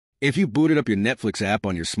If you booted up your Netflix app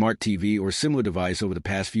on your smart TV or similar device over the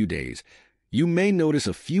past few days, you may notice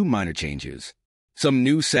a few minor changes. Some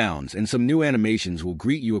new sounds and some new animations will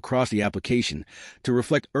greet you across the application to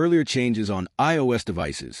reflect earlier changes on iOS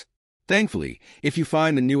devices. Thankfully, if you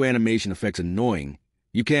find the new animation effects annoying,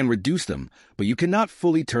 you can reduce them, but you cannot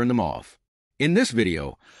fully turn them off. In this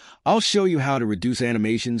video, I'll show you how to reduce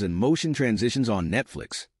animations and motion transitions on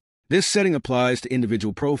Netflix. This setting applies to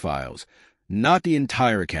individual profiles, not the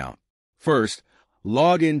entire account. First,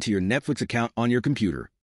 log into your Netflix account on your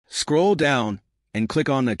computer. Scroll down and click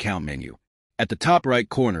on the account menu. At the top right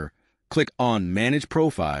corner, click on Manage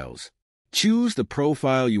Profiles. Choose the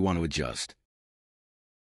profile you want to adjust.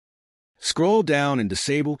 Scroll down and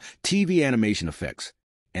disable TV animation effects.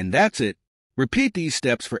 And that's it. Repeat these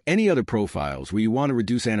steps for any other profiles where you want to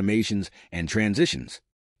reduce animations and transitions.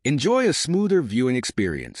 Enjoy a smoother viewing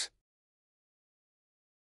experience.